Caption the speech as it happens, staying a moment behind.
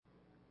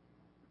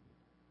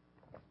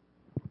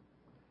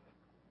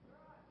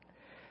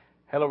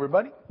Hello,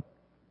 everybody,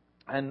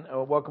 and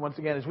welcome once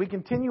again. As we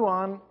continue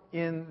on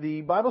in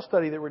the Bible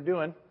study that we're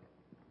doing,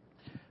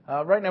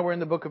 right now we're in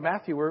the book of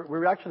Matthew.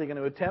 We're actually going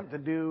to attempt to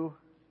do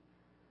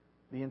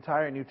the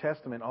entire New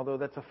Testament, although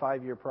that's a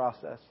 5-year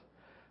process.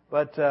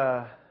 But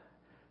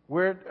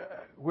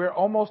we're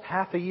almost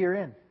half a year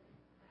in,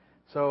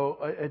 so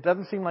it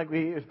doesn't seem like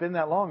it's been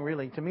that long,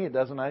 really. To me, it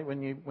doesn't.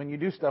 When you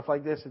do stuff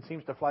like this, it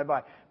seems to fly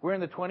by. We're in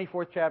the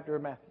 24th chapter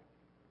of Matthew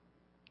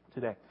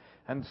today,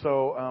 and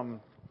so.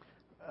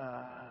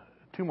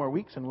 2 more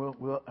weeks, and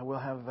we'll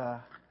have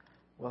a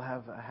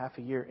half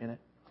a year in it.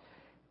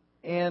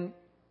 And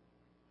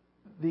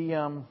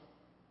the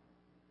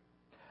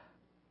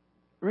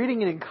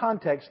reading it in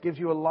context gives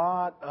you a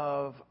lot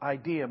of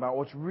idea about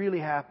what's really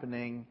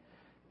happening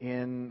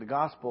in the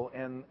gospel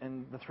and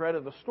the thread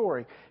of the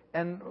story.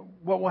 And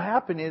what will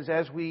happen is,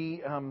 as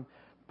we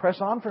press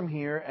on from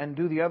here and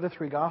do the other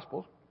 3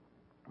 gospels,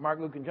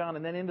 Mark, Luke, and John,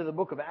 and then into the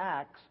book of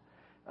Acts.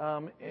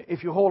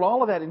 If you hold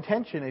all of that in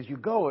tension as you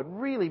go, it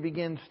really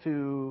begins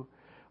to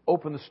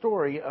open the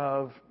story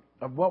of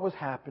what was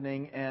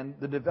happening and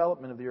the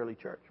development of the early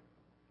church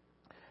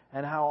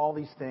and how all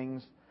these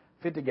things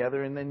fit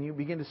together. And then you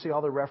begin to see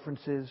all the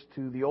references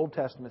to the Old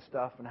Testament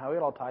stuff and how it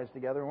all ties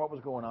together and what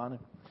was going on.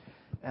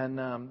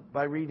 And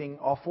by reading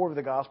all 4 of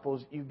the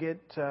Gospels, you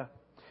get,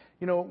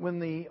 when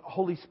the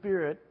Holy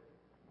Spirit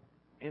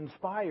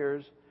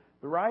inspires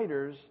the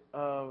writers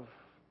of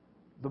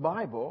the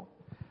Bible,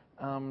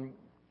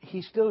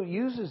 He still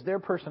uses their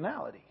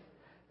personality,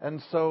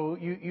 and so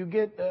you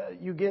get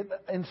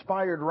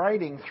inspired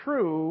writing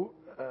through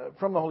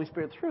from the Holy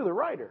Spirit through the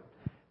writer,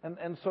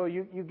 and so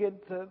you get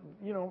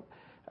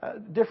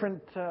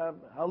different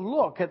a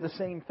look at the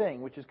same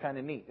thing, which is kind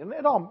of neat, and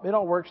it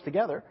all works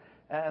together,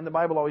 and the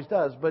Bible always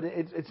does. But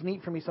it's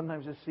neat for me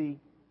sometimes to see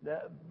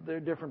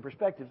their different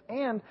perspectives,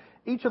 and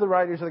each of the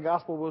writers of the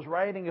Gospel was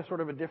writing a sort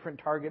of a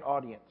different target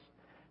audience,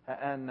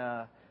 and.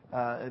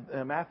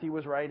 Matthew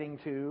was writing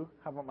to,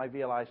 how about my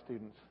VLI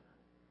students?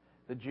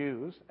 The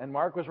Jews. And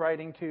Mark was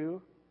writing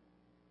to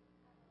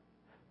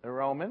the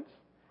Romans.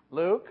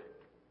 Luke,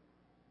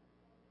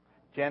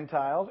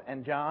 Gentiles.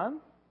 And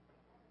John?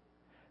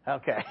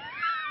 Okay.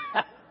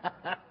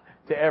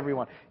 To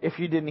everyone. If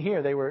you didn't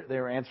hear, they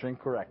were answering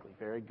correctly.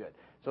 Very good.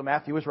 So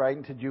Matthew was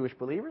writing to Jewish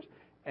believers.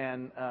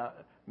 And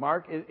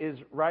Mark is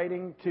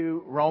writing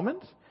to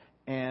Romans.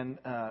 And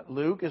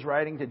Luke is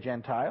writing to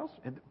Gentiles.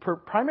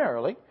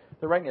 Primarily.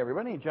 They're writing to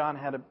everybody. John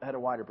had a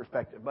wider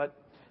perspective, but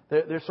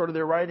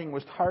their writing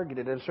was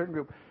targeted at a certain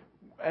group.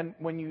 And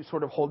when you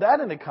sort of hold that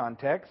into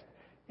context,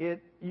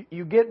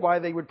 you get why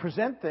they would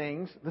present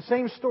things, the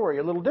same story,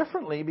 a little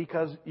differently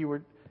because you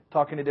were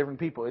talking to different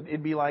people.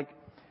 It'd be like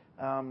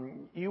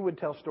you would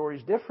tell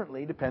stories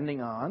differently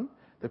depending on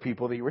the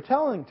people that you were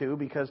telling to,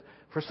 because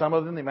for some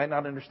of them they might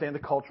not understand the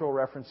cultural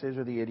references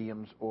or the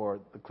idioms or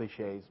the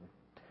cliches and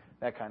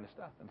that kind of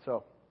stuff. And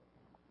so.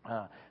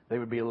 They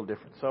would be a little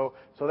different. So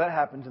that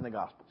happens in the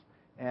Gospels,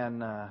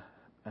 and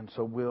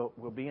so we'll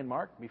be in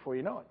Mark before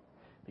you know it,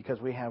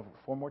 because we have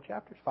 5 more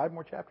chapters.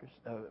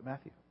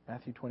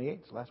 Matthew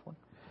 28 is the last one,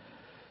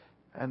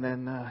 and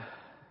then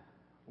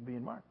we'll be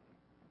in Mark.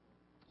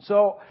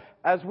 So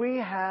as we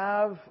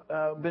have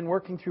been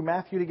working through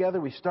Matthew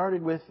together, we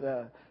started with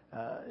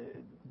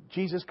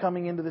Jesus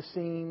coming into the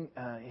scene,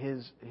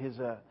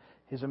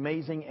 his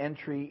amazing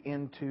entry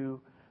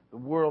into the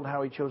world,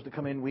 how he chose to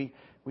come in. We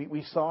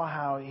saw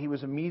how he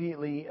was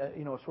immediately,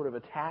 sort of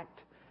attacked,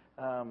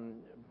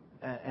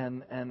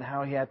 and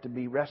how he had to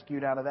be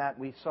rescued out of that.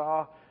 We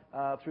saw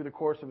through the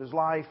course of his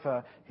life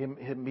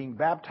him being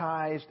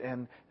baptized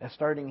and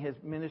starting his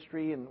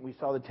ministry, and we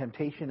saw the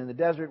temptation in the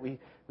desert. We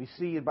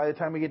see by the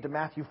time we get to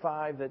Matthew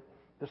 5 that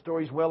the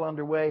story's well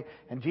underway,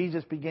 and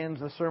Jesus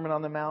begins the Sermon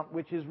on the Mount,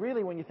 which is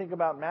really, when you think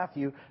about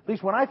Matthew, at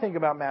least when I think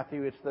about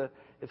Matthew,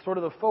 it's sort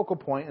of the focal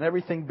point, and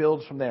everything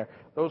builds from there.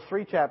 Those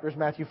 3 chapters,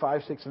 Matthew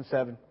 5, 6, and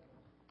 7,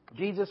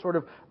 Jesus sort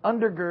of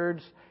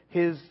undergirds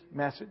his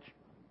message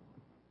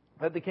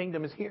that the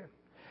kingdom is here,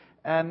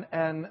 and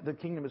the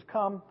kingdom has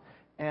come,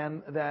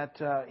 and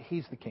that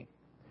he's the king.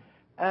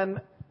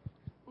 And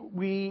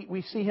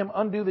we see him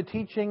undo the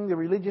teaching, the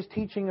religious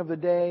teaching of the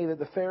day that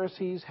the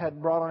Pharisees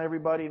had brought on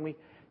everybody, and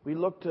we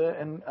looked,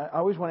 and I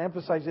always want to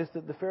emphasize this,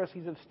 that the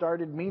Pharisees had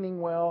started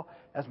meaning well,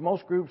 as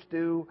most groups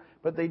do,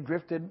 but they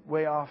drifted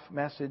way off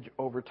message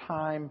over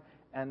time,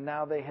 and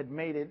now they had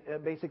made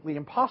it basically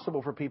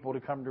impossible for people to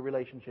come to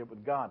relationship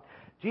with God.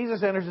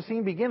 Jesus enters the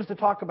scene, begins to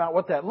talk about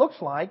what that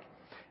looks like,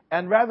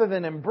 and rather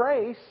than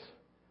embrace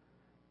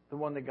the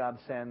one that God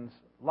sends,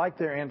 like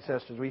their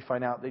ancestors, we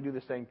find out they do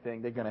the same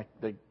thing.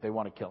 They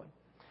want to kill him,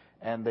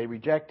 and they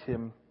reject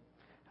him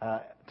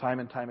time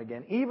and time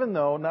again, even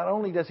though not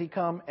only does he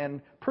come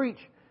and preach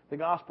the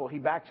gospel, he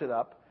backs it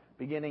up,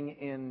 beginning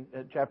in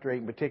chapter 8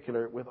 in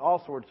particular, with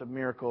all sorts of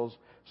miracles,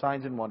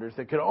 signs, and wonders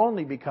that could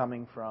only be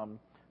coming from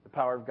the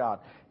power of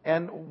God.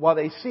 And while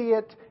they see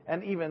it,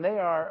 and even they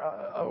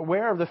are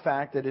aware of the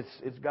fact that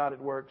it's God at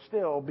work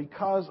still,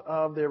 because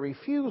of their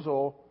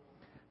refusal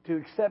to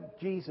accept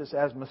Jesus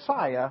as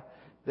Messiah,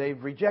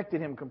 They've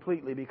rejected him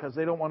completely because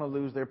they don't want to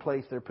lose their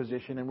place, their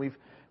position. And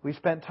we've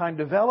spent time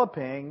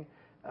developing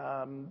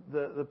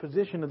the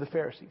position of the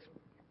Pharisees.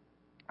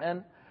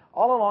 And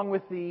all along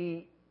with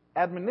the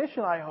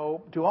admonition, I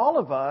hope, to all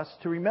of us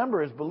to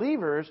remember as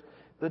believers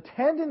the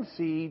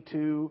tendency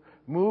to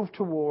move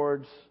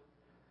towards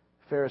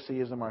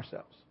Phariseeism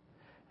ourselves.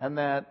 And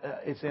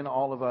that it's in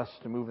all of us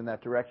to move in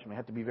that direction. We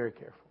have to be very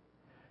careful.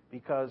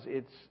 Because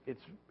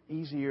it's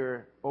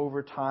easier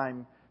over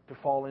time to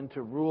fall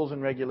into rules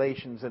and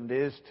regulations than it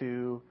is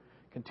to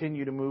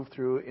continue to move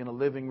through in a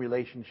living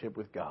relationship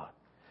with God.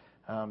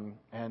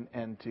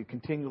 And to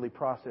continually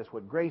process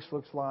what grace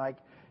looks like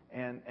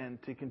and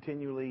to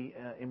continually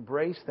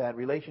embrace that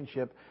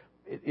relationship.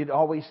 It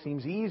always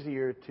seems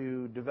easier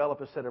to develop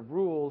a set of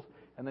rules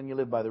and then you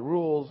live by the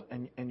rules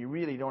and you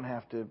really don't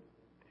have to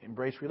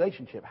embrace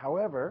relationship.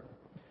 However,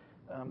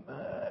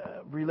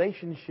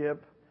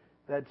 relationship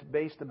that's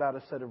based about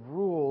a set of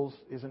rules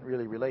isn't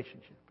really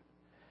relationship.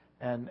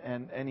 And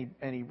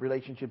any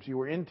relationships you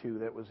were into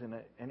that was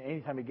and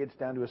anytime it gets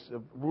down to a set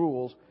of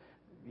rules,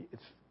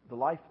 the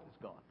life is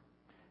gone.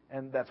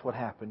 And that's what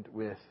happened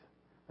with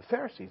the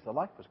Pharisees. The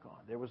life was gone.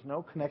 There was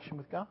no connection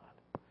with God.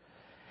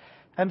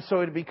 And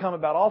so it had become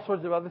about all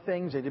sorts of other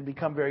things. It had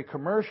become very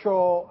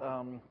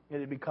commercial. It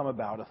had become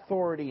about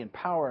authority and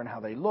power and how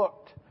they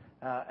looked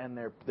and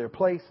their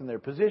place and their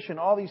position.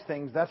 All these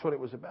things, that's what it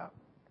was about.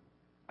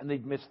 And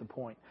they'd missed the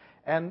point.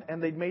 And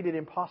they'd made it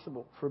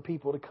impossible for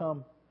people to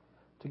come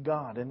to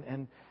God.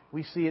 And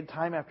we see it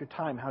time after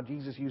time how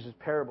Jesus uses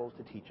parables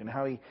to teach and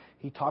how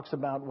he talks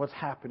about what's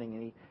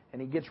happening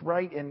and he gets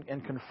right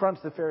and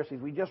confronts the Pharisees.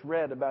 We just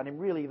read about him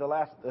really the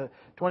last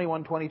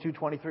 21, 22,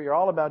 23 are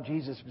all about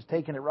Jesus who's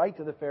taking it right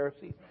to the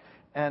Pharisees.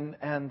 And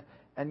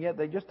yet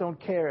they just don't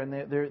care and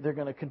they're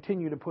going to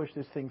continue to push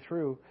this thing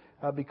through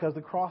because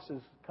the cross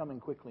is coming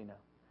quickly now.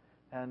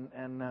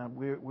 And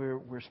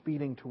we're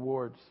speeding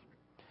towards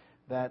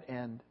that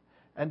end.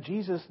 And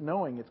Jesus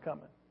knowing it's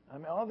coming. I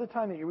mean, all the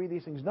time that you read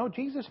these things, no,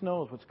 Jesus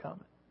knows what's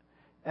coming.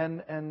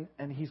 And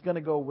He's going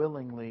to go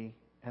willingly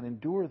and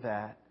endure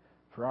that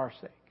for our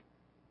sake.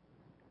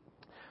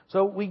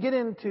 So we get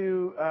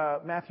into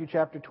Matthew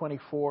chapter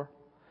 24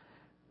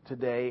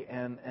 today,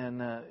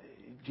 and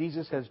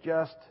Jesus has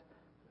just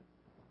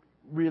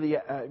really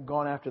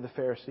gone after the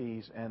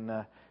Pharisees, and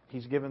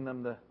He's given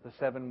them the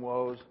 7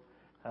 woes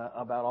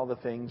about all the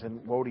things,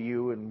 and woe to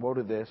you, and woe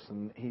to this,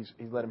 and He's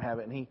let them have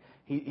it. And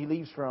he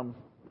leaves from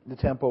the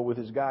temple with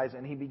his guys,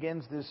 and he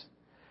begins this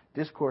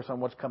discourse on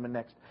what's coming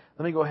next.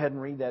 Let me go ahead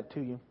and read that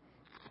to you.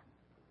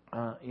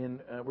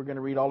 We're going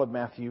to read all of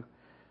Matthew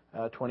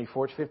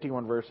 24. It's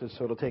 51 verses,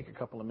 so it'll take a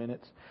couple of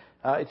minutes.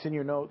 It's in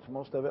your notes,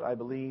 most of it, I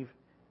believe.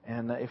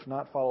 And if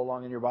not, follow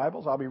along in your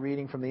Bibles. I'll be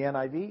reading from the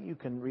NIV. You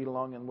can read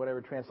along in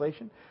whatever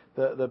translation.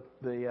 The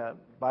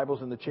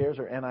Bibles in the chairs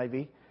are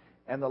NIV.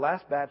 And the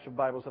last batch of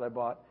Bibles that I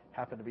bought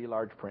happened to be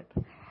large print.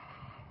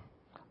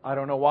 I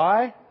don't know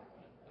why.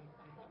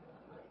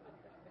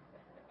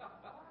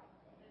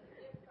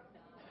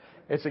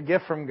 It's a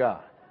gift from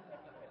God.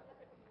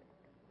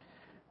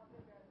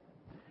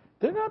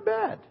 They're not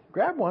bad.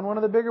 Grab one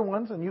of the bigger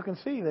ones, and you can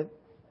see that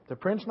the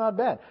print's not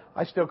bad.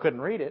 I still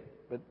couldn't read it,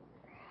 but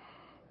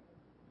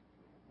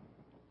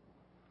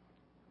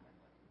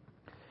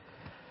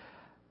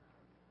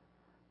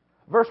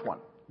verse 1.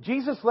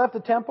 Jesus left the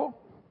temple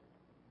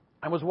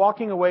and was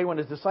walking away when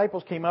his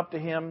disciples came up to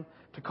him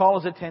to call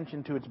his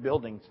attention to its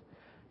buildings.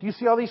 Do you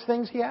see all these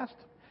things? He asked.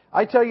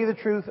 I tell you the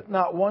truth,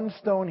 not one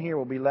stone here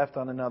will be left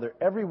on another.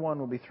 Every one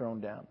will be thrown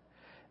down,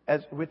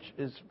 which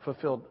is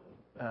fulfilled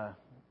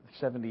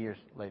 70 years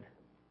later.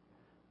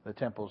 The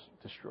temple's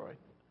destroyed.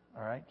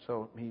 All right?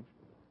 So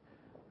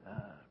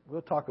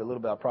we'll talk a little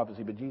about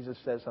prophecy, but Jesus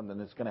says something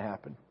that's going to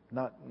happen.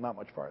 Not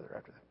much farther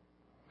after that.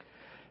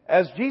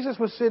 As Jesus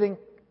was sitting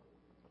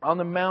on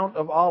the Mount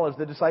of Olives,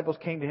 the disciples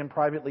came to him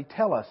privately.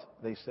 Tell us,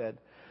 they said,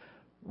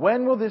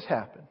 when will this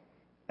happen?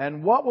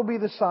 And what will be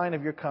the sign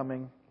of your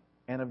coming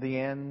and of the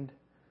end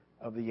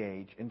of the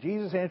age? And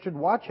Jesus answered,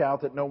 watch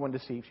out that no one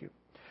deceives you.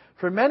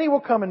 For many will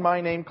come in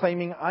my name,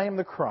 claiming I am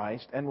the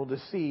Christ, and will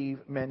deceive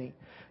many.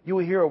 You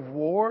will hear of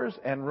wars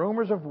and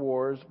rumors of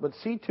wars, but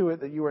see to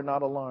it that you are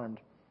not alarmed.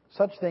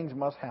 Such things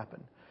must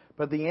happen,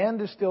 but the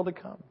end is still to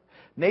come.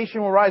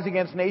 Nation will rise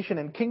against nation,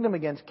 and kingdom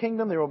against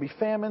kingdom. There will be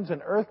famines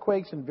and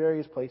earthquakes in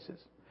various places.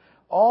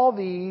 All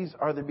these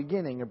are the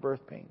beginning of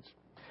birth pains.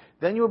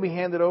 Then you will be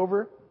handed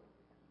over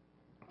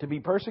to be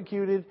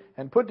persecuted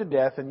and put to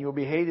death, and you will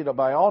be hated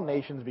by all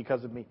nations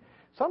because of me.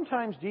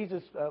 Sometimes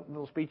Jesus'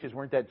 little speeches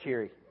weren't that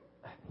cheery.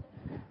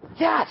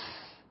 Yes!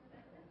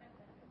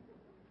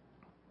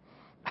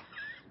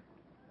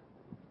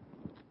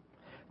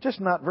 Just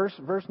not,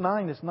 verse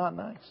 9 is not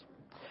nice.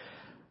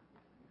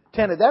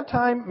 10, at that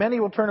time,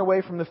 many will turn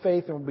away from the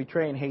faith and will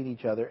betray and hate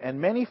each other,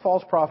 and many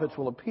false prophets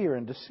will appear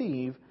and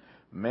deceive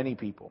many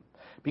people.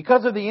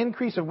 Because of the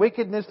increase of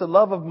wickedness, the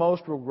love of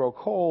most will grow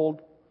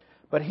cold,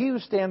 but he who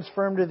stands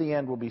firm to the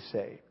end will be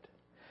saved.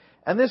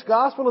 And this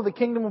gospel of the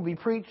kingdom will be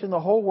preached in the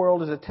whole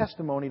world as a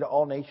testimony to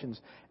all nations,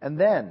 and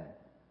then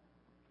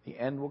the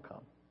end will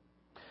come.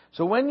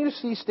 So when you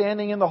see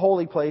standing in the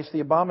holy place the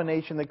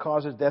abomination that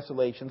causes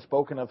desolation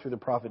spoken of through the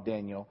prophet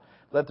Daniel,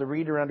 let the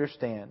reader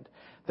understand.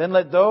 Then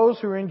let those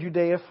who are in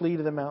Judea flee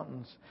to the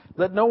mountains.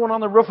 Let no one on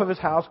the roof of his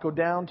house go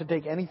down to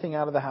take anything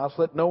out of the house.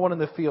 Let no one in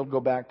the field go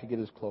back to get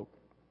his cloak.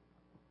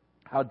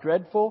 How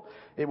dreadful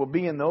it will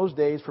be in those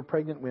days for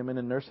pregnant women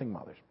and nursing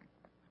mothers.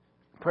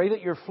 Pray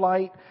that your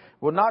flight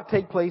will not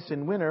take place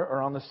in winter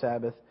or on the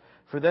Sabbath,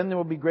 for then there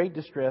will be great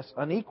distress,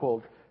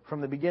 unequaled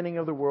from the beginning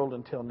of the world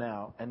until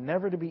now, and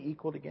never to be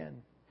equaled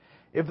again.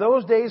 If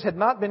those days had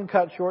not been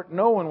cut short,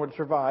 no one would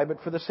survive,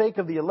 but for the sake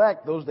of the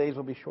elect, those days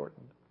will be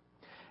shortened.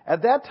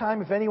 At that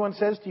time, if anyone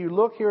says to you,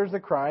 look, here is the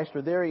Christ,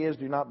 or there he is,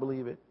 do not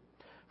believe it.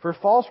 For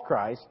false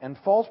Christs and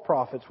false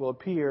prophets will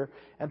appear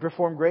and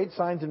perform great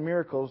signs and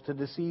miracles to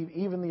deceive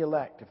even the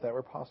elect, if that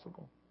were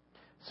possible.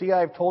 See, I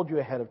have told you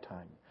ahead of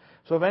time.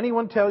 So if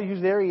anyone tells you,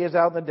 there he is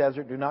out in the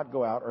desert, do not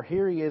go out, or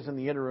here he is in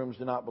the inner rooms,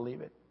 do not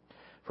believe it.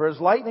 For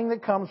as lightning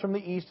that comes from the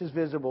east is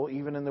visible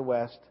even in the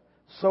west,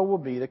 so will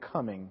be the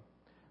coming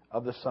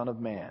of the Son of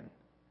Man.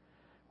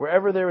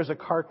 Wherever there is a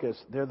carcass,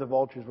 there the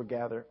vultures will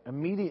gather.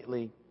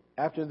 Immediately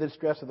after the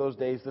distress of those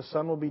days, the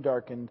sun will be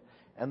darkened,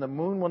 and the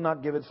moon will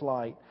not give its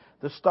light.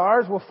 The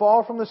stars will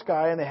fall from the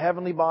sky, and the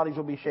heavenly bodies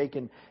will be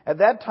shaken. At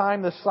that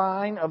time, the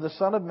sign of the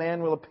Son of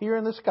Man will appear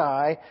in the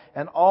sky,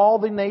 and all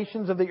the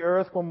nations of the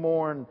earth will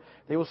mourn.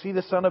 They will see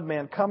the Son of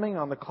Man coming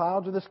on the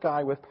clouds of the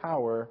sky with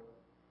power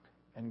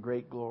and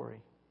great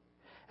glory.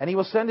 And he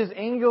will send his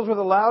angels with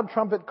a loud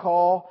trumpet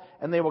call,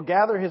 and they will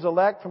gather his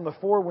elect from the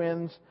four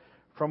winds,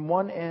 from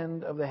one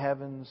end of the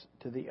heavens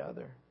to the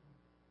other.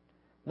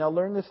 Now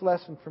learn this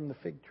lesson from the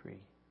fig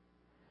tree.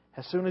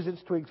 As soon as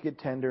its twigs get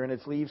tender and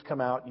its leaves come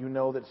out, you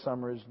know that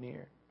summer is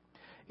near.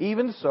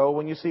 Even so,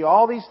 when you see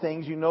all these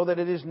things, you know that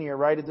it is near,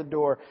 right at the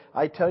door.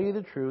 I tell you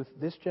the truth,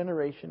 this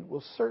generation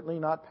will certainly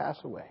not pass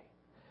away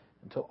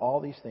until all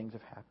these things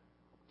have happened.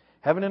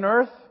 Heaven and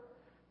earth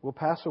will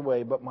pass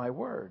away, but my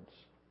words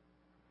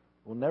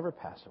will never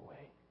pass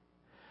away.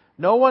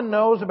 No one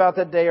knows about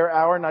that day or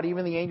hour, not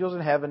even the angels in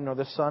heaven, nor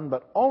the Son,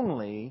 but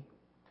only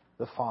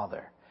the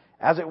Father.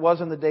 As it was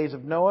in the days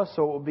of Noah,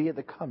 so it will be at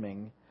the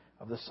coming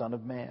of the Son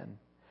of Man.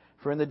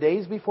 For in the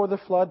days before the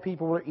flood,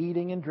 people were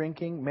eating and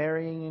drinking,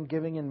 marrying and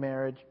giving in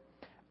marriage,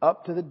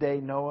 up to the day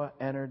Noah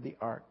entered the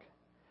ark.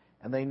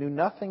 And they knew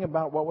nothing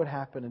about what would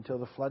happen until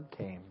the flood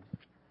came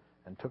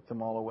and took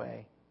them all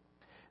away.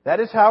 That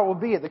is how it will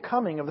be at the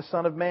coming of the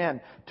Son of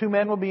Man. 2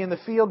 men will be in the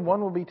field,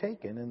 one will be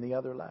taken and the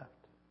other left.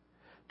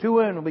 2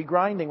 women will be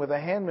grinding with a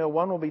handmill,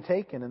 one will be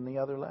taken and the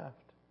other left.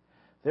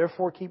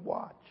 Therefore keep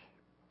watch,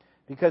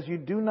 because you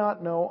do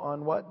not know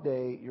on what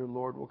day your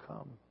Lord will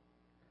come.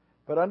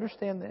 But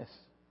understand this,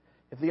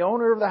 if the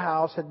owner of the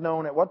house had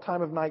known at what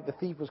time of night the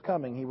thief was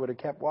coming, he would have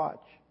kept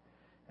watch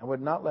and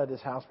would not let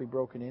his house be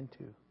broken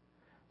into.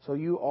 So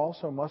you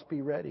also must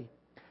be ready,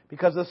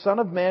 because the Son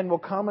of Man will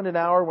come in an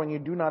hour when you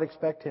do not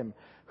expect him.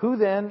 Who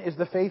then is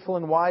the faithful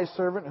and wise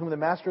servant whom the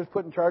master has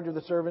put in charge of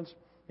the servants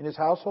in his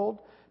household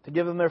to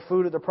give them their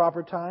food at the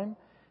proper time?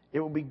 It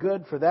will be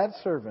good for that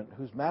servant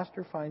whose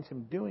master finds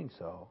him doing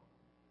so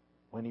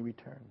when he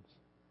returns.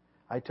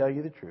 I tell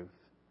you the truth,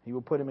 he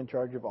will put him in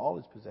charge of all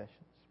his possessions.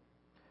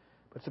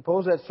 But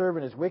suppose that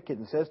servant is wicked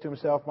and says to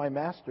himself, my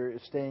master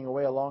is staying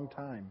away a long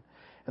time.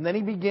 And then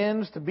he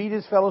begins to beat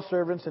his fellow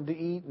servants and to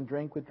eat and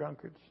drink with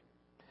drunkards.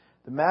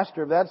 The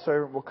master of that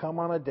servant will come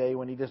on a day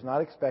when he does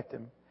not expect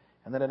him,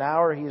 and at an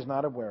hour he is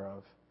not aware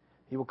of.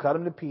 He will cut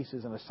him to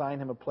pieces and assign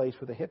him a place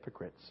with the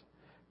hypocrites,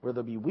 where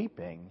there'll be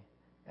weeping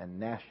and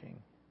gnashing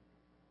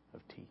of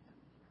teeth.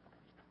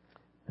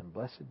 And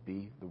blessed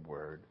be the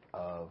word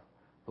of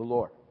the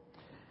Lord.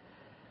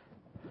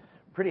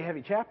 Pretty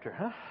heavy chapter,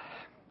 huh?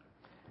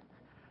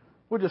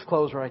 We'll just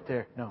close right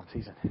there. No, I'm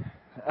teasing.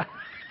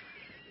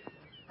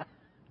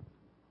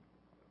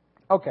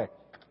 Okay.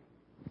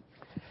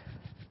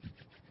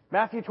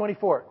 Matthew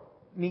 24,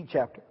 neat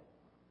chapter.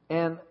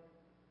 And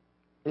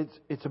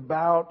it's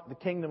about the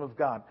kingdom of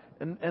God.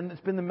 And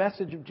it's been the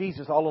message of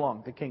Jesus all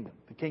along, the kingdom.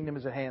 The kingdom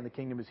is at hand, the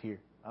kingdom is here.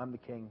 I'm the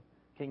king,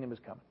 kingdom is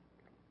coming.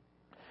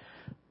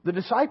 The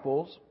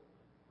disciples,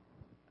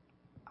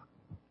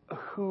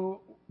 who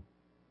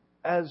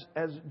as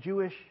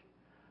Jewish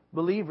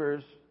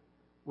believers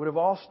would have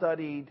all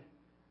studied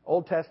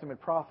Old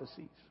Testament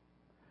prophecies,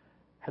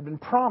 had been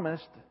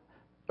promised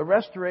a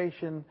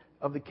restoration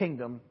of the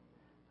kingdom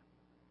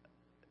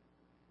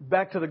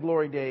back to the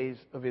glory days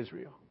of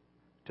Israel,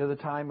 to the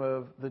time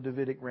of the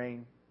Davidic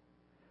reign,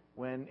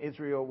 when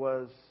Israel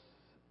was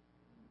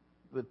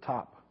the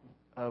top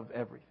of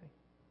everything.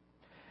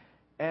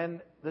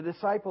 And the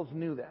disciples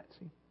knew that.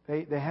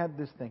 See, they had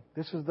this thing.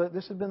 This has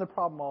been the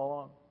problem all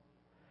along.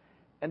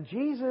 And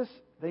Jesus,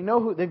 they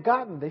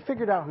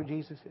figured out who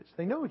Jesus is.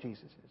 They know who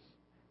Jesus is.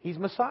 He's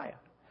Messiah.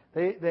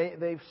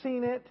 They've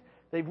seen it.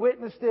 They've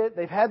witnessed it.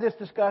 They've had this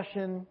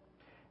discussion.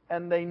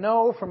 And they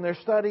know from their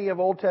study of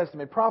Old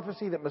Testament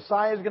prophecy that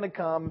Messiah is going to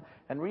come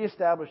and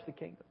reestablish the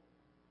kingdom.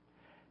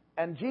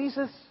 And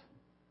Jesus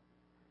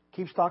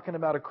keeps talking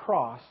about a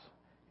cross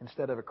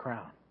instead of a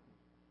crown.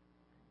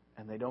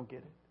 And they don't get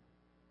it.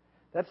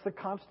 That's the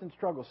constant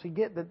struggle. See,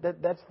 get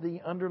that's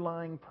the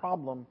underlying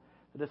problem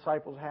the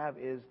disciples have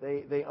is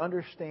they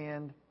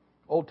understand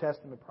Old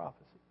Testament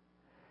prophecy.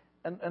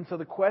 And so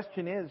the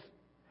question is,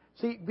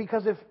 see,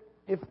 because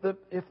if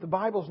the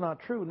Bible's not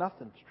true,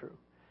 nothing's true.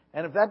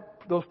 And if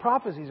those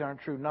prophecies aren't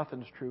true,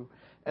 nothing's true.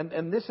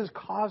 And this is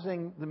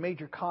causing the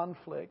major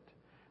conflict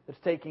that's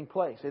taking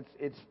place.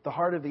 It's the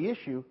heart of the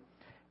issue.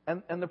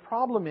 And the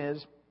problem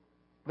is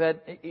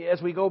that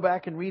as we go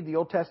back and read the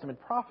Old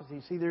Testament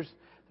prophecy, see,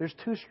 there's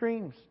two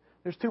streams.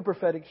 There's two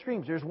prophetic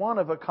streams. There's one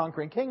of a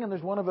conquering king, and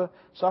there's one of a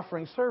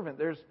suffering servant.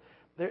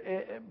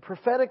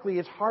 Prophetically,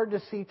 it's hard to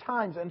see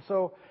times, and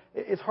so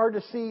it's hard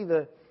to see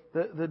the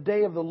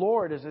day of the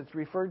Lord, as it's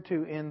referred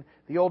to in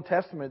the Old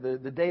Testament,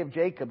 the day of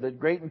Jacob, the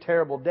great and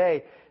terrible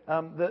day.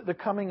 The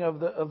coming of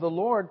the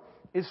Lord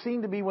is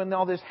seen to be when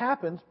all this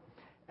happens.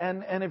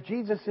 And if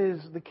Jesus is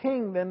the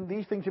king, then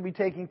these things should be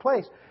taking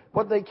place.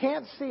 What they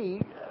can't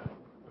see,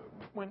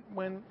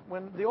 when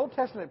the Old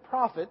Testament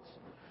prophets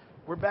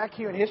were back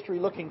here in history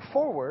looking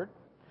forward,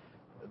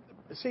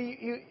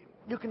 see,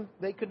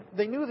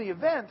 they knew the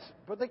events,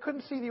 but they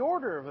couldn't see the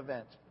order of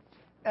events.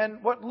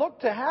 And what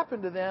looked to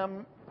happen to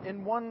them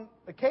in one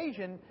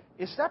occasion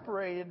is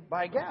separated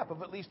by a gap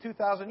of at least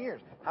 2,000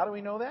 years. How do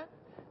we know that?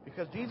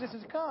 Because Jesus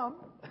has come,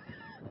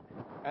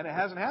 and it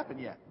hasn't happened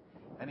yet,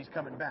 and He's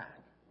coming back.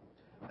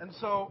 And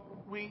so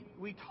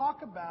we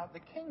talk about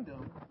the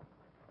kingdom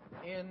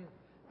in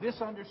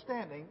this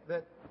understanding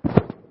that...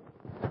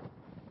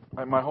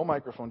 My whole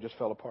microphone just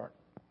fell apart.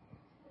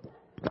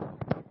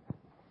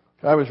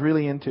 I was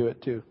really into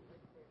it, too.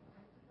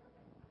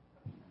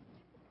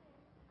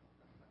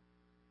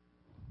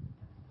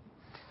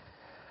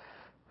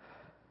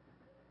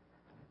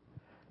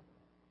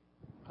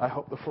 I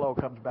hope the flow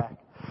comes back.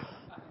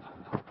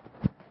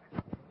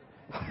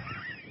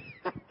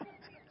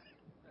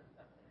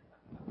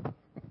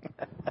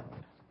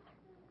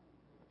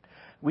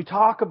 We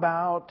talk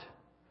about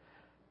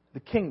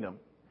the kingdom,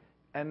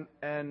 and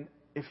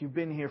if you've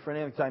been here for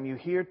any time, you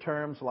hear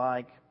terms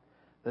like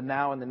the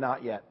now and the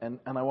not yet, and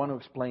I want to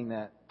explain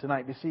that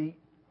tonight. You see,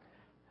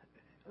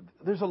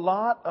 there's a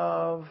lot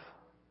of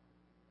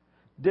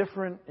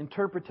different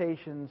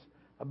interpretations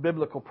of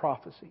biblical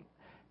prophecy,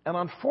 and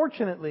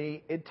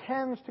unfortunately, it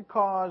tends to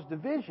cause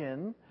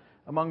division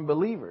among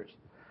believers.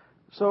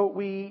 So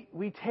we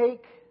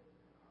take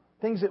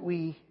things that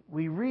we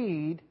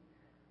read.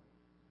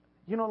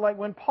 You know, like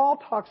when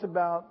Paul talks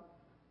about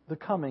the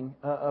coming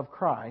of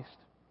Christ,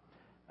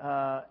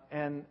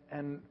 and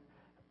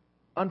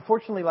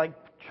unfortunately, like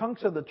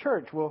chunks of the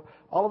church will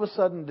all of a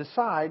sudden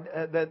decide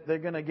that they're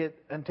going to get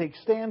and take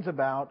stands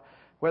about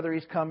whether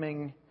He's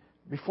coming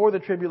before the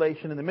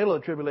tribulation, in the middle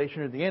of the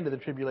tribulation, or at the end of the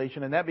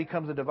tribulation, and that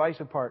becomes a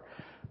divisive part.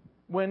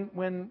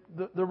 When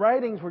the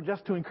writings were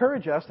just to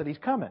encourage us that He's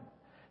coming.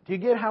 Do you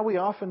get how we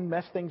often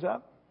mess things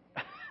up?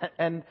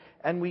 and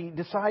we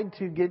decide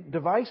to get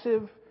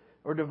divisive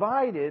or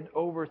divided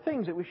over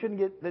things that we shouldn't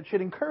get, that should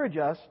encourage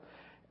us,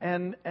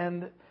 and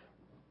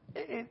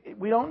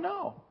we don't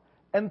know.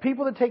 And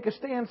people that take a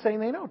stand saying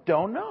they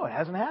don't know. It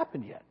hasn't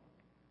happened yet.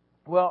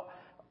 Well,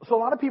 so a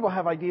lot of people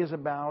have ideas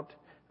about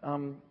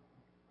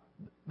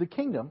the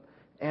kingdom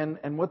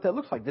and what that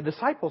looks like. The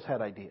disciples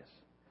had ideas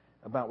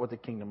about what the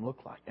kingdom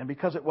looked like. And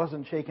because it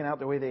wasn't shaken out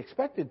the way they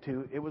expected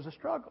to, it was a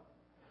struggle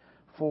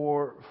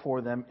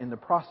for them in the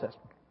process.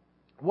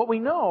 What we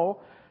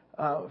know,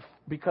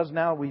 because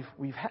now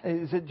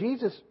is that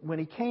Jesus, when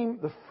He came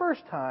the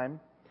first time,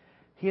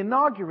 He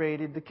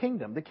inaugurated the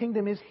kingdom. The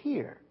kingdom is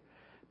here,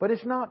 but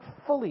it's not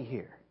fully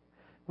here.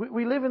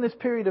 We live in this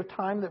period of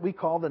time that we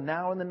call the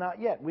now and the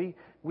not yet. We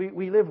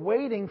live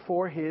waiting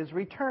for His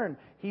return.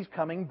 He's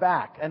coming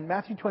back. And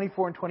Matthew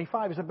 24 and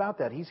 25 is about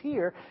that. He's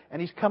here and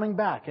He's coming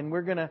back. And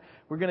we're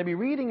gonna be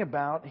reading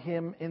about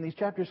Him in these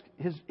chapters,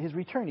 His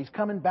return. He's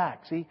coming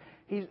back. See,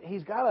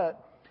 He's got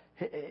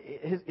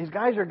his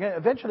guys are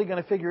eventually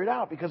going to figure it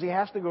out, because He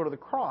has to go to the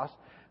cross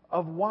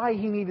of why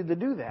He needed to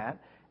do that.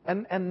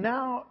 And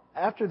now,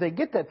 after they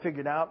get that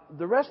figured out,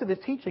 the rest of the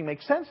teaching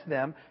makes sense to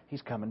them.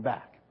 He's coming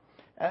back.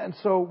 And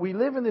so we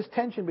live in this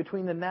tension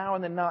between the now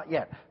and the not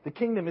yet. The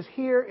kingdom is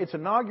here. It's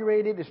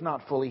inaugurated. It's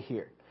not fully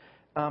here.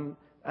 And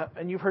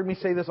you've heard me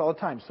say this all the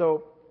time.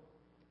 So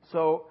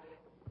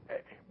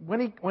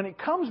when it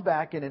comes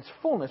back in its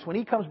fullness, when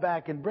He comes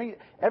back and brings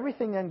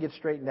everything, then gets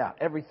straightened out.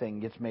 Everything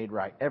gets made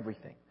right.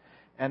 Everything.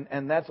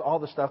 And that's all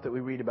the stuff that we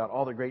read about.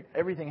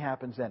 Everything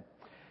happens then.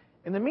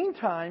 In the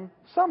meantime,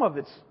 some of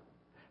it's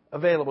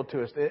available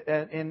to us.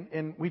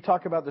 And we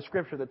talk about the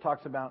scripture that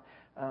talks about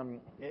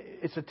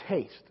it's a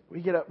taste.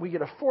 We get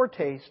a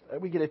foretaste.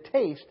 We get a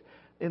taste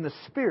in the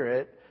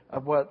spirit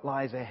of what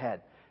lies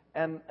ahead.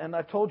 And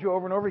I've told you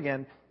over and over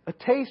again, a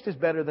taste is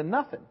better than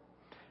nothing.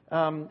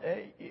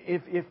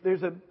 If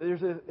there's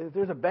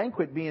a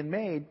banquet being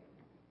made,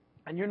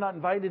 and you're not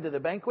invited to the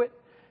banquet,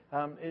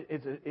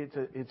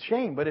 it's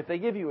shame. But if they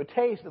give you a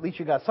taste, at least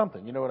you got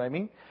something. You know what I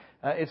mean?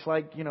 It's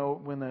like,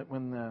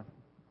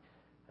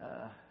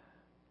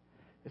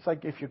 it's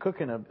like if you're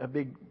cooking a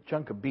big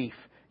chunk of beef,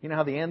 You know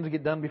how the ends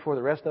get done before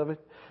the rest of it?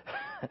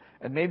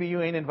 And maybe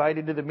you ain't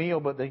invited to the meal,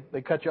 but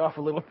they cut you off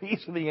a little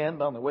piece of the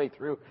end on the way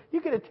through.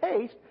 You get a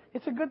taste.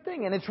 It's a good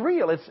thing. And it's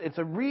real. It's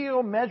a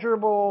real,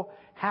 measurable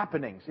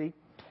happening, see?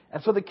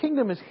 And so the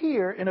kingdom is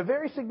here in a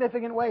very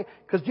significant way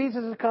because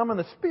Jesus has come and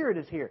the Spirit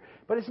is here.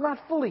 But it's not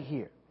fully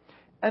here.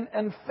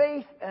 And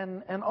faith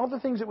and all the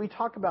things that we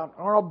talk about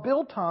are all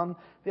built on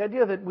the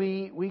idea that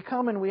we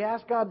come and we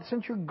ask God,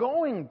 since you're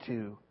going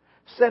to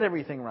set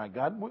everything right,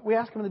 God, we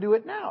ask Him to do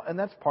it now. And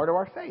that's part of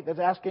our faith. That's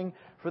asking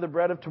for the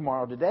bread of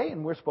tomorrow today,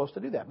 and we're supposed to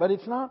do that. But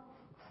it's not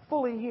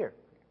fully here.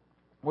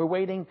 We're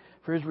waiting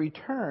for His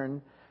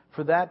return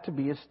for that to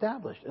be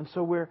established. And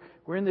so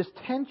we're in this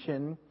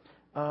tension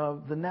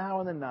of the now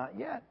and the not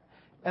yet.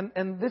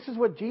 And this is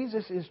what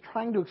Jesus is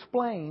trying to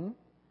explain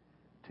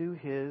to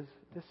His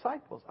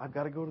disciples. I've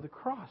got to go to the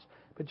cross.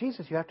 But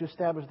Jesus, you have to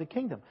establish the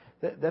kingdom.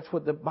 That's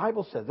what the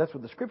Bible says. That's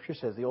what the Scripture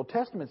says. The Old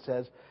Testament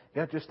says you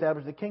have to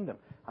establish the kingdom.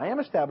 I am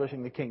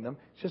establishing the kingdom.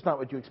 It's just not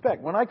what you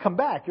expect. When I come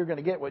back, you're going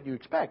to get what you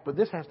expect. But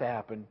this has to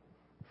happen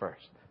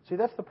first. See,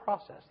 that's the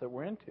process that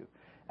we're into.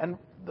 And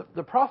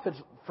the prophets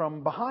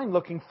from behind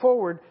looking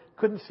forward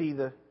couldn't see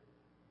the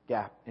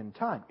gap in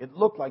time. It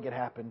looked like it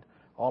happened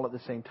all at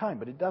the same time,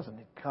 but it doesn't.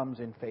 It comes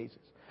in phases.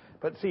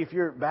 But see, if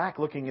you're back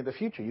looking at the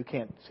future, you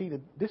can't see the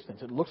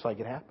distance. It looks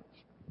like it happens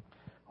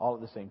all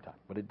at the same time,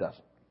 but it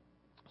doesn't.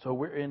 So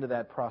we're into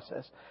that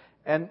process.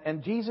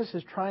 And Jesus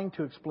is trying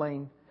to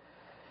explain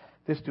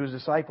this to His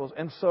disciples.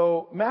 And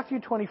so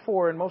Matthew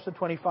 24 and most of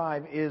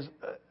 25 is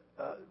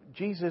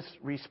Jesus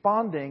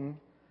responding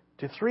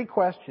to 3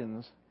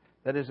 questions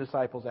that His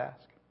disciples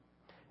ask.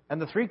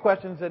 And the 3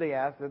 questions that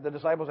the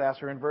disciples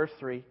ask are in verse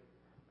 3.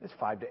 It's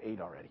 5 to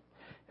 8 already.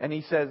 And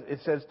it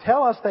says,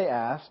 tell us, they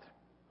asked,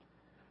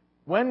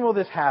 when will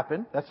this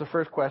happen? That's the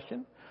first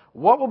question.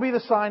 What will be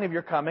the sign of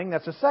your coming?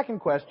 That's the second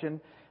question.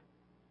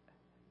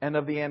 And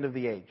of the end of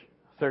the age.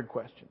 Third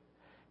question.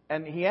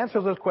 And He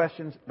answers those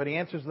questions, but He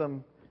answers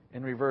them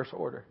in reverse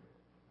order.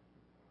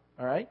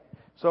 All right?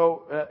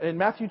 So in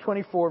Matthew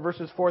 24,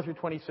 verses 4 through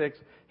 26,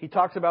 He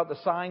talks about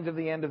the signs of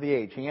the end of the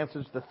age. He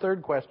answers the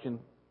third question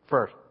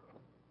first.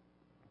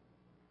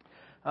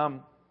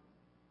 And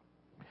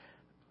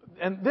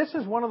this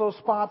is one of those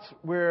spots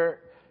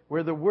where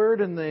the word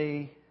in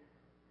the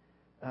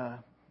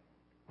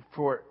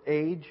for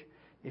age,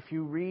 if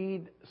you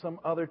read some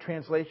other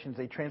translations,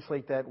 they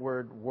translate that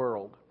word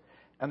world.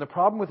 And the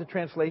problem with the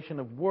translation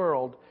of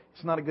world,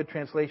 it's not a good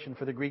translation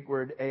for the Greek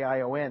word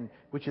aion,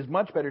 which is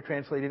much better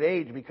translated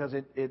age because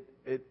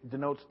it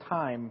denotes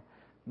time,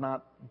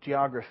 not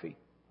geography.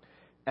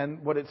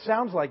 And what it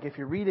sounds like, if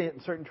you read it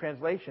in certain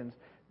translations,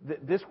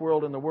 this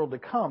world and the world to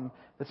come,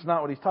 that's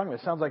not what He's talking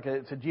about. It sounds like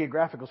it's a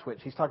geographical switch.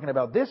 He's talking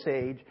about this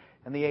age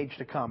and the age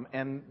to come.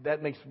 And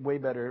that makes way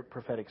better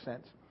prophetic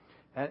sense.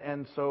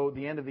 And so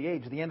the end of the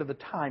age, the end of the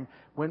time,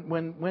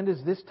 when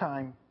does this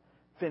time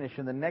finish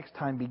and the next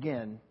time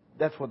begin?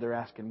 That's what they're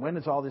asking. When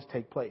does all this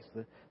take place?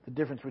 The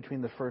difference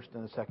between the first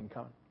and the second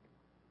coming.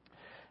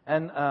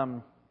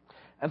 And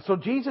so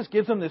Jesus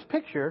gives them this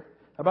picture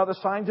about the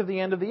signs of the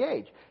end of the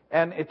age.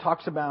 And it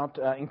talks about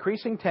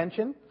increasing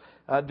tension,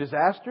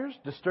 disasters,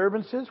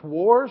 disturbances,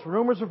 wars,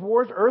 rumors of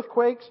wars,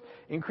 earthquakes,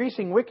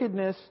 increasing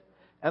wickedness,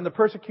 and the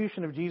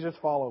persecution of Jesus'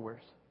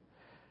 followers.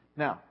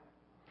 Now,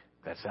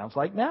 that sounds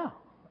like now.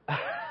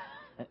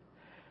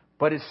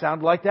 But it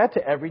sounds like that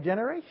to every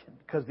generation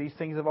because these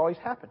things have always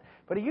happened.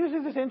 But He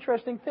uses this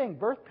interesting thing,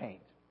 birth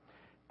pains.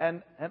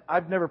 And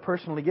I've never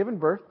personally given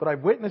birth, but I've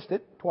witnessed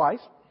it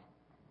twice.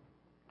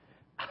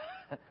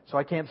 So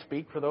I can't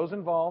speak for those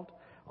involved,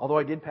 although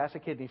I did pass a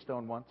kidney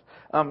stone once.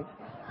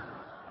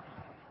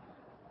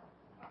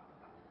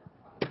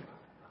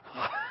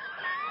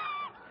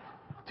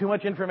 Too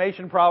much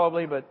information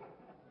probably, but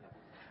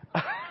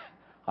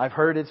I've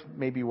heard it's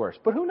maybe worse.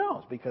 But who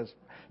knows? Because,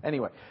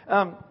 anyway,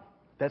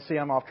 let's see,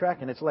 I'm off track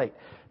and it's late.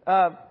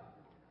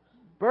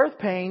 Birth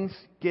pains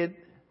get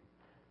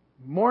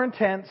more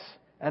intense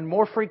and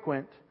more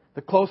frequent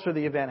the closer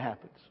the event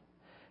happens.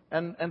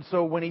 And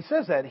so when He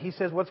says that, He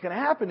says what's going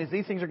to happen is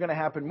these things are going to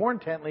happen more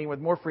intently and with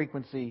more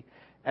frequency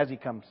as He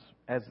comes,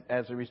 as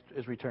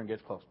His return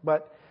gets close.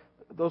 But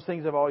those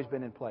things have always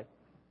been in play.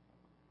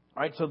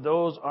 All right, so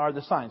those are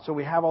the signs. So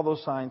we have all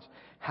those signs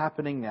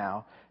happening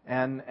now,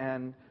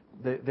 and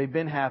they've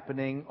been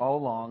happening all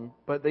along,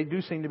 but they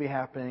do seem to be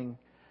happening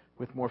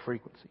with more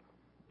frequency.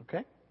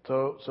 Okay?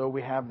 So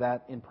we have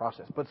that in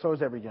process. But so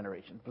is every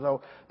generation.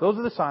 So those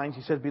are the signs.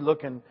 He says be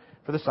looking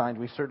for the signs.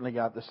 We've certainly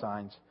got the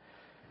signs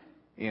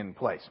in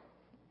place.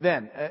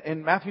 Then,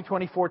 in Matthew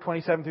 24,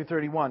 27 through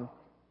 31,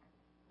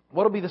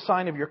 what will be the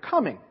sign of your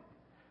coming?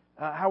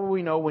 How will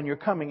we know when you're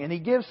coming? And He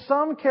gives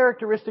some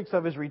characteristics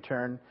of His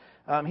return.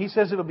 He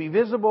says it'll be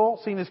visible,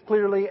 seen as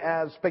clearly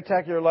as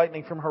spectacular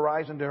lightning from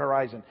horizon to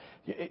horizon.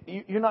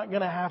 You're not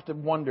going to have to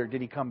wonder,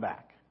 did He come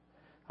back?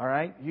 All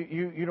right?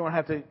 You don't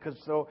have to,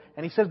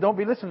 and He says don't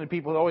be listening to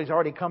people who He's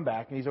already come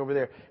back and He's over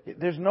there.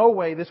 There's no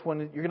way this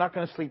one, you're not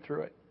going to sleep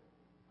through it.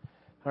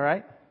 All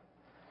right?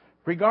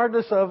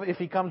 Regardless of if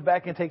he comes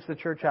back and takes the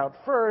church out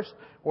first,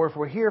 or if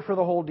we're here for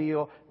the whole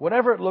deal,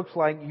 whatever it looks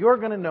like, you're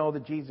going to know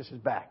that Jesus is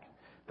back.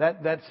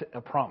 That's a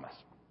promise.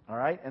 All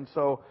right? And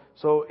so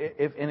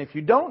if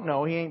you don't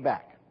know, he ain't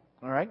back.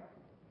 All right?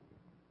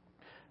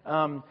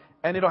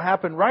 And it'll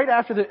happen right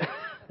after the...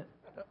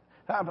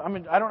 I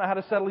mean, I don't know how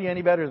to settle you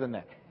any better than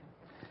that.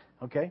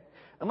 Okay?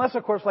 Unless,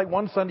 of course, like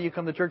one Sunday you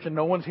come to church and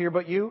no one's here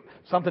but you,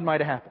 something might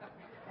have happened.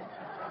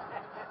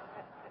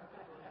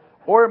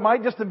 Or it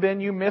might just have been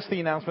you missed the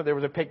announcement there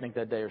was a picnic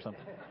that day or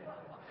something.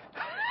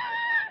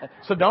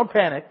 So don't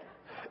panic.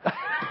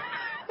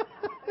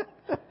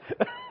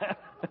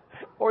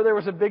 Or there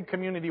was a big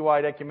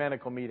community-wide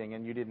ecumenical meeting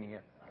and you didn't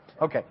hear.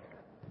 Okay.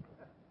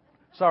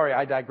 Sorry,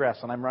 I digress,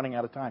 and I'm running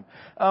out of time.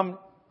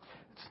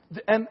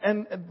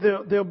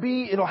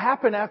 It'll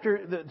happen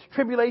after the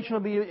tribulation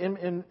will be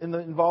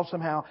involved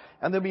somehow,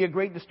 and there'll be a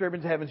great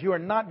disturbance in the heavens. You are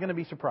not going to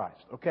be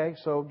surprised. Okay,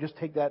 so just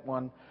take that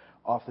one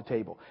off the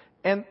table.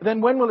 And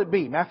then when will it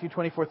be? Matthew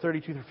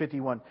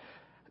 24:32-51.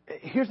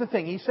 Here's the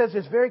thing. He says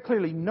this very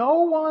clearly.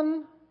 No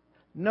one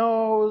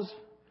knows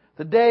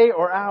the day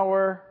or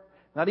hour,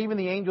 not even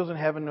the angels in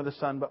heaven nor the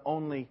Son, but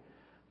only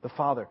the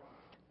Father.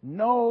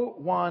 No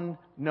one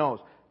knows.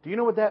 Do you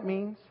know what that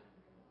means?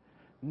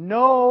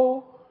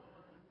 No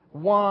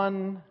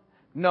one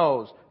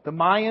knows. The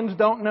Mayans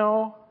don't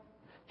know.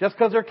 Just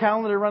because their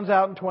calendar runs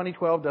out in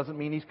 2012 doesn't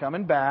mean he's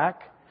coming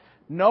back.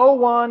 No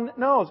one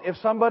knows. If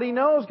somebody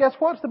knows, guess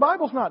what? The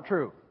Bible's not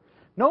true.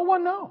 No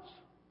one knows.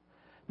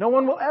 No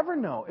one will ever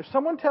know. If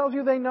someone tells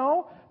you they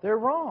know, they're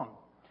wrong.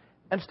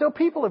 And still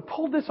people have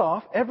pulled this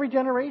off every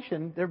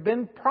generation. There have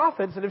been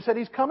prophets that have said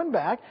he's coming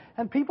back,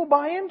 and people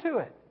buy into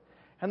it.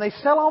 And they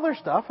sell all their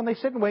stuff, and they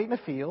sit and wait in a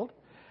field.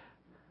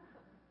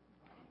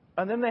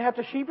 And then they have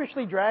to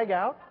sheepishly drag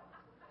out.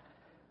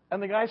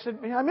 And the guy said,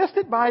 I missed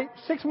it by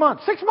 6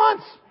 months. 6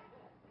 months!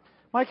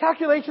 My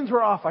calculations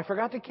were off. I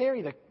forgot to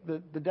carry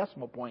the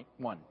decimal point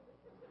one.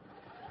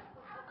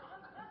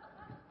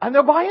 And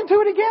they'll buy into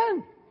it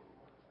again.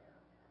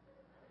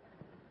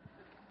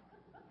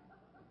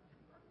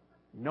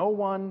 No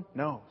one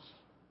knows.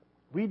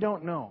 We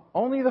don't know.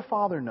 Only the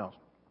Father knows.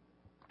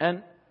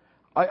 And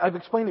I've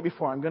explained it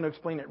before. I'm going to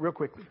explain it real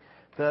quickly.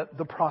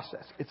 The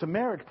process. It's a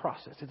marriage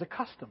process. It's a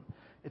custom.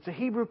 It's a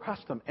Hebrew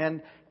custom.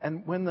 And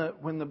when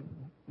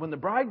the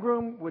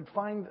bridegroom would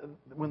find,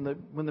 when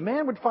the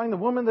man would find the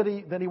woman that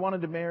he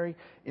wanted to marry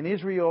in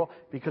Israel,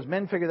 because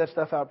men figure that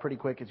stuff out pretty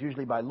quick. It's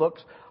usually by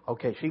looks.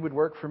 Okay, she would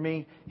work for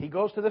me. He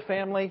goes to the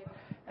family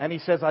and he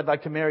says, I'd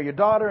like to marry your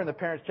daughter. And the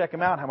parents check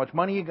him out. How much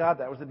money you got?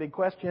 That was the big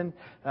question.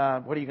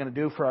 What are you going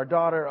to do for our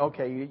daughter?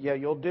 Okay, yeah,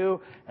 you'll do.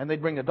 And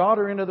they'd bring the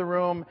daughter into the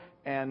room.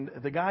 And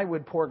the guy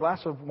would pour a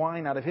glass of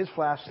wine out of his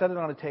flask, set it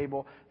on a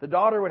table. The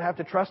daughter would have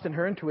to trust in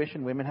her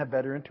intuition. Women have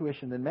better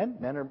intuition than men.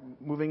 Men are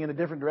moving in a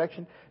different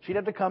direction. She'd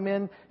have to come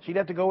in. She'd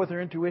have to go with her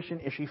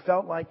intuition. If she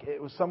felt like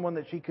it was someone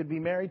that she could be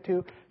married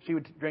to, she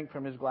would drink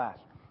from his glass.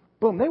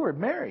 Boom, they were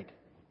married.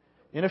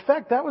 In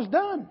effect, that was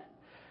done.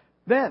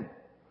 Then,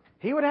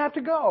 he would have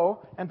to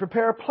go and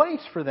prepare a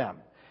place for them.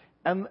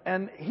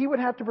 And he would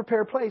have to prepare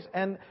a place.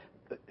 And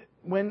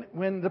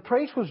when the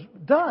place was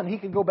done, he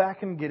could go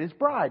back and get his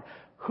bride.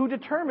 Who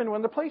determined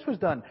when the place was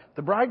done?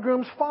 The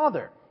bridegroom's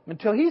father.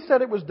 Until he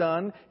said it was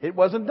done, it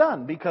wasn't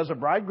done. Because a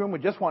bridegroom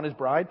would just want his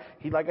bride.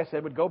 He, like I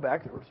said, would go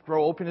back,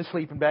 throw open his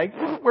sleeping bag.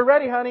 We're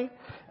ready, honey.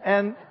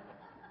 And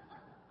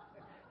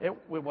it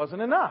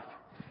wasn't enough.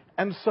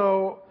 And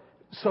so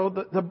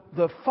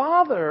the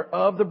father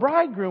of the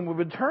bridegroom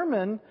would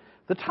determine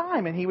the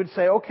time. And he would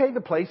say, okay, the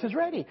place is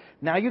ready.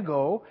 Now you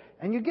go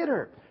and you get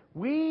her.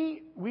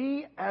 We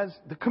as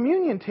the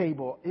communion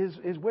table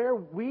is where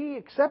we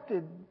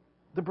accepted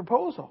the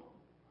proposal.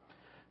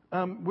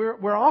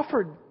 We're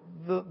offered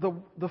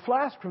the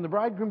flask from the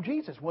bridegroom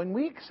Jesus. When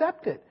we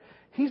accept it,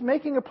 He's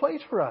making a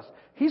place for us.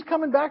 He's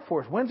coming back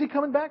for us. When's He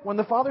coming back? When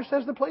the Father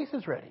says the place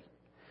is ready.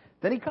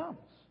 Then He comes.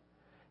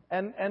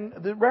 And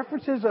the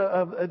references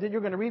that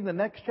you're going to read in the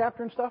next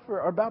chapter and stuff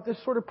are about this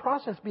sort of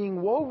process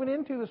being woven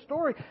into the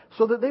story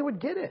so that they would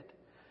get it.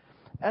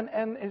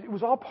 And it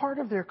was all part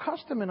of their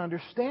custom and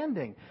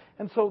understanding.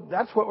 And so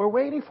that's what we're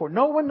waiting for.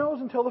 No one knows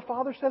until the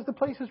Father says the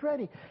place is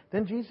ready.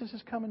 Then Jesus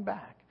is coming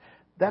back.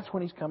 That's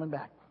when He's coming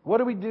back. What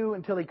do we do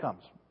until He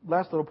comes?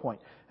 Last little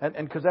point. And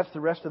because that's the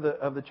rest of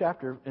the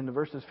chapter in the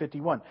verses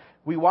 51.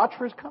 We watch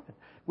for His coming.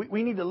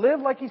 We need to live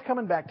like He's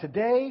coming back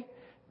today,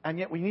 and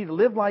yet we need to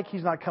live like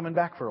He's not coming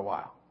back for a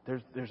while.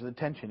 There's the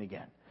tension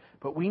again.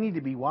 But we need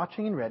to be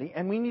watching and ready,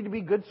 and we need to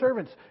be good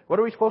servants. What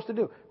are we supposed to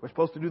do? We're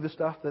supposed to do the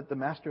stuff that the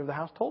master of the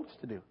house told us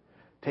to do.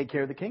 Take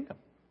care of the kingdom.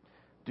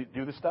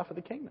 Do the stuff of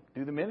the kingdom.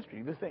 Do the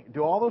ministry.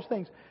 Do all those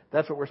things.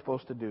 That's what we're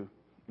supposed to do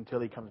until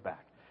He comes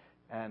back.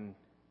 And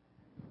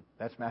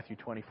that's Matthew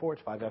 24.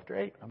 It's 5 after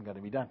 8. I'm going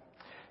to be done.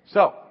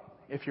 So,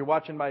 if you're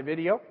watching my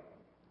video,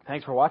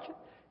 thanks for watching.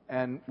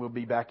 And we'll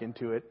be back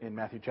into it in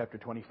Matthew chapter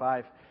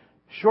 25.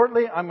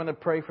 Shortly, I'm going to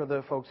pray for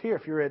the folks here.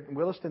 If you're at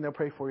Williston, they'll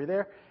pray for you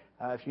there.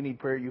 If you need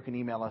prayer, you can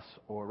email us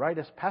or write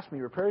us. Pass me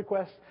your prayer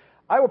requests.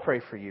 I will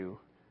pray for you,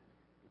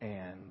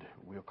 and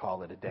we'll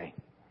call it a day.